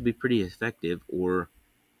seems to be pretty effective, or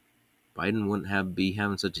Biden wouldn't be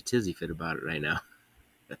having such a tizzy fit about it right now.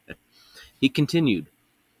 He continued,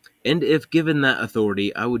 "And if given that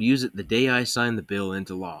authority, I would use it the day I sign the bill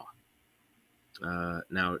into law."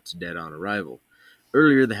 Now it's dead on arrival.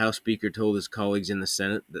 Earlier, the House Speaker told his colleagues in the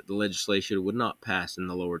Senate that the legislation would not pass in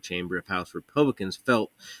the lower chamber if House Republicans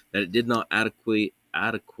felt that it did not adequately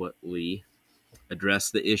address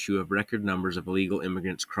the issue of record numbers of illegal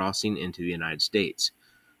immigrants crossing into the United States.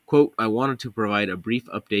 Quote, "I wanted to provide a brief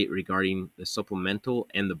update regarding the supplemental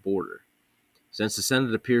and the border. Since the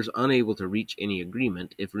Senate appears unable to reach any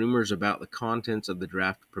agreement, if rumors about the contents of the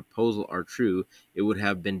draft proposal are true, it would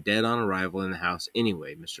have been dead on arrival in the House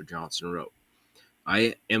anyway," Mr. Johnson wrote.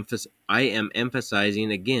 I am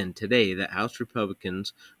emphasizing again today that House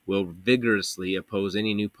Republicans will vigorously oppose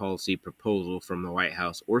any new policy proposal from the White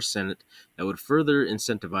House or Senate that would further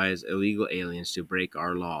incentivize illegal aliens to break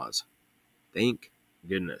our laws. Thank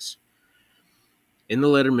goodness. In the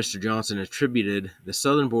letter, Mr. Johnson attributed the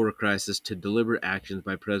southern border crisis to deliberate actions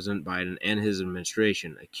by President Biden and his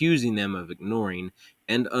administration, accusing them of ignoring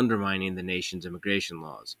and undermining the nation's immigration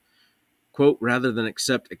laws. Quote, "Rather than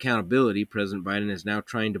accept accountability, President Biden is now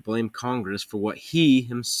trying to blame Congress for what he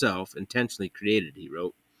himself intentionally created," he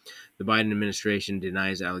wrote. The Biden administration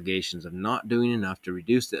denies allegations of not doing enough to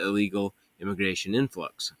reduce the illegal immigration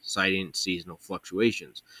influx, citing seasonal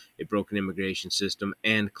fluctuations, a broken immigration system,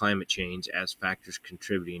 and climate change as factors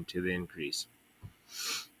contributing to the increase.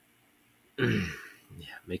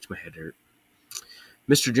 Yeah, makes my head hurt.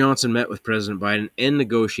 Mr. Johnson met with President Biden and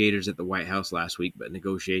negotiators at the White House last week, but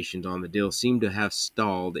negotiations on the deal seem to have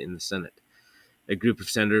stalled in the Senate. A group of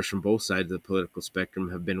senators from both sides of the political spectrum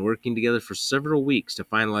have been working together for several weeks to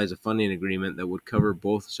finalize a funding agreement that would cover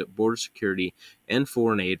both border security and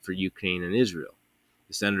foreign aid for Ukraine and Israel.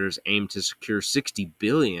 The senators aim to secure $60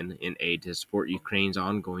 billion in aid to support Ukraine's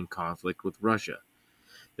ongoing conflict with Russia.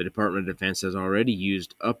 The Department of Defense has already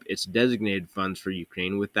used up its designated funds for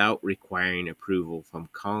Ukraine without requiring approval from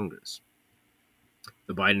Congress.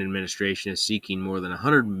 The Biden administration is seeking more than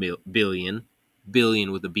 $100 billion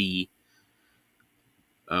with a B,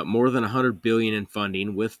 more than $100 billion in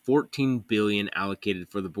funding, with $14 billion allocated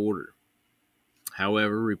for the border.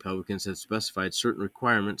 However, Republicans have specified certain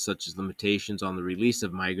requirements, such as limitations on the release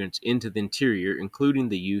of migrants into the interior, including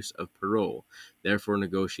the use of parole. Therefore,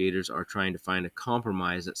 negotiators are trying to find a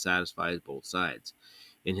compromise that satisfies both sides.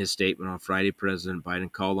 In his statement on Friday, President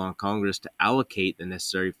Biden called on Congress to allocate the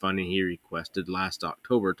necessary funding he requested last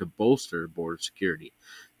October to bolster border security.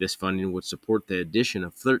 This funding would support the addition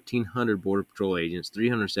of 1,300 Border Patrol agents,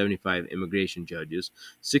 375 immigration judges,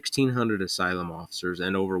 1,600 asylum officers,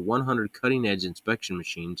 and over 100 cutting-edge inspection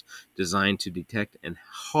machines designed to detect and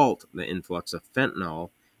halt the influx of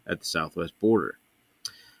fentanyl at the southwest border.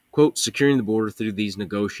 Quote, securing the border through these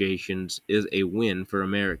negotiations is a win for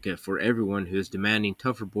America. For everyone who is demanding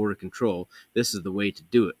tougher border control, this is the way to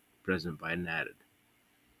do it, President Biden added.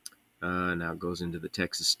 Now it goes into the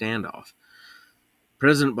Texas standoff.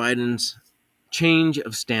 President Biden's change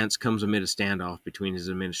of stance comes amid a standoff between his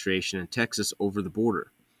administration and Texas over the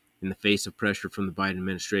border. In the face of pressure from the Biden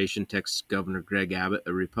administration, Texas Governor Greg Abbott,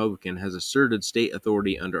 a Republican, has asserted state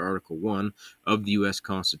authority under Article 1 of the U.S.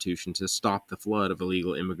 Constitution to stop the flood of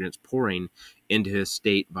illegal immigrants pouring into his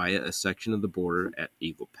state via a section of the border at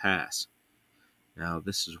Eagle Pass. Now,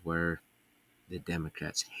 this is where the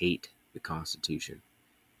Democrats hate the Constitution,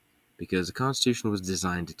 because the Constitution was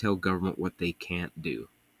designed to tell government what they can't do.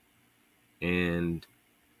 And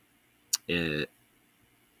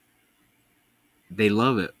they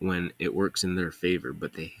love it when it works in their favor,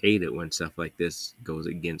 but they hate it when stuff like this goes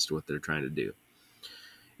against what they're trying to do.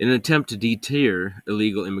 In an attempt to deter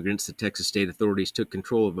illegal immigrants, the Texas state authorities took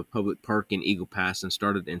control of a public park in Eagle Pass and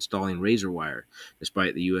started installing razor wire.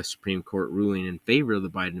 Despite the U.S. Supreme Court ruling in favor of the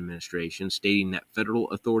Biden administration, stating that federal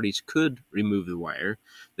authorities could remove the wire,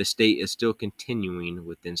 the state is still continuing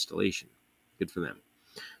with the installation. Good for them.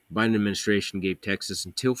 The Biden administration gave Texas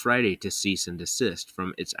until Friday to cease and desist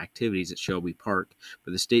from its activities at Shelby Park,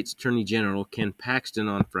 but the state's Attorney General, Ken Paxton,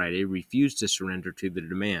 on Friday refused to surrender to their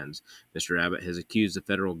demands. Mr. Abbott has accused the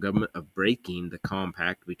federal government of breaking the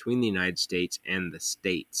compact between the United States and the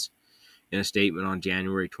states. In a statement on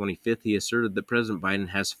January 25th, he asserted that President Biden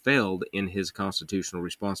has failed in his constitutional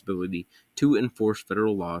responsibility to enforce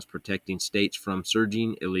federal laws protecting states from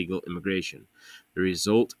surging illegal immigration. The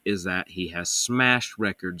result is that he has smashed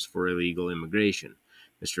records for illegal immigration,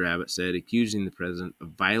 Mr. Abbott said, accusing the president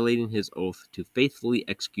of violating his oath to faithfully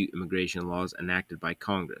execute immigration laws enacted by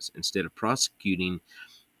Congress. Instead of prosecuting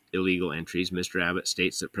illegal entries, Mr. Abbott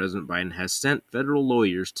states that President Biden has sent federal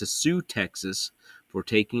lawyers to sue Texas for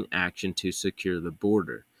taking action to secure the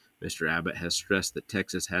border. Mr. Abbott has stressed that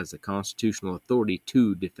Texas has the constitutional authority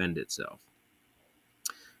to defend itself.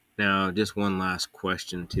 Now, just one last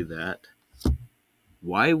question to that.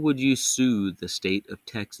 Why would you sue the state of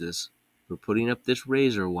Texas for putting up this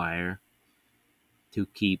razor wire to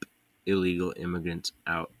keep illegal immigrants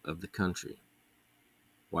out of the country?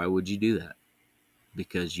 Why would you do that?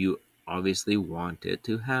 Because you obviously want it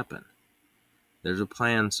to happen. There's a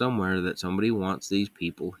plan somewhere that somebody wants these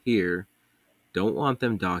people here, don't want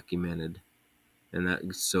them documented, and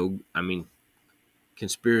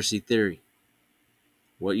conspiracy theory.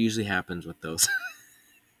 What usually happens with those?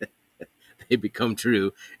 They become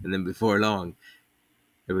true, and then before long,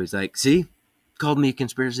 everybody's like, see? Called me a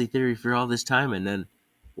conspiracy theory for all this time, and then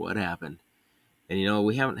what happened? And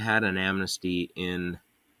we haven't had an amnesty in,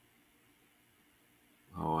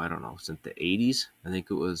 since the 80s. I think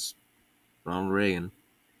it was Ronald Reagan.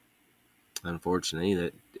 Unfortunately,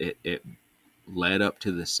 that it led up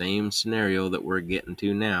to the same scenario that we're getting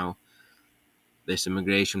to now. This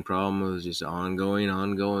immigration problem was just ongoing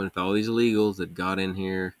with all these illegals that got in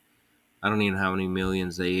here. I don't even know how many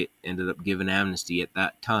millions they ended up giving amnesty at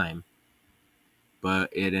that time, but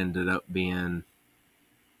it ended up being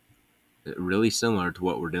really similar to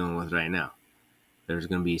what we're dealing with right now. There's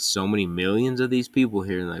going to be so many millions of these people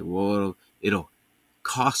here, and like, well, it'll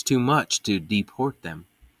cost too much to deport them.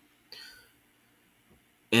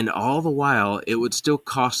 And all the while, it would still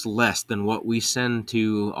cost less than what we send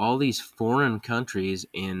to all these foreign countries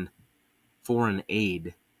in foreign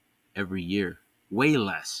aid every year. Way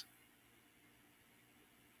less.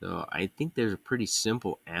 So I think there's a pretty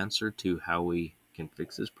simple answer to how we can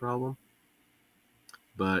fix this problem.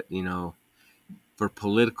 But, for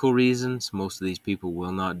political reasons, most of these people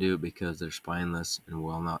will not do it because they're spineless and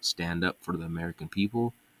will not stand up for the American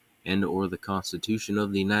people and or the Constitution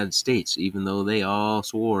of the United States, even though they all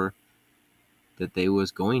swore that they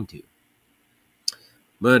was going to.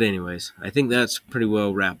 But anyways, I think that's pretty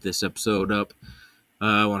well wrapped this episode up.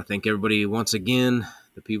 I want to thank everybody once again,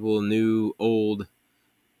 the people new, old,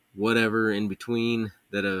 whatever in between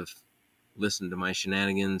that have listened to my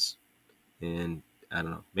shenanigans. And I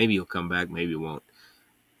don't know, maybe you'll come back, maybe you won't.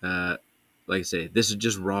 Like I say, this is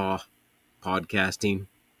just raw podcasting.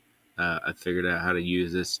 I figured out how to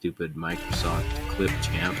use this stupid Microsoft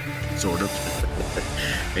Clipchamp, sort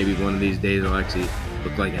of. Maybe one of these days I'll actually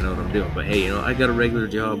look like I know what I'm doing. But hey, I got a regular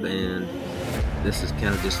job, and this is kind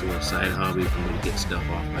of just a little side hobby for me to get stuff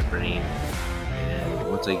off my brain. And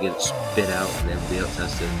once I get it spit out and everybody else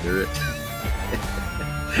has to endure it,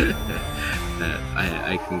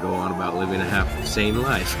 I can go on about living a half sane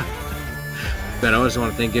life. But I just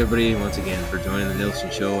want to thank everybody once again for joining the Nilsen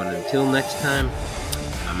Show. And until next time,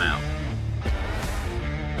 I'm out.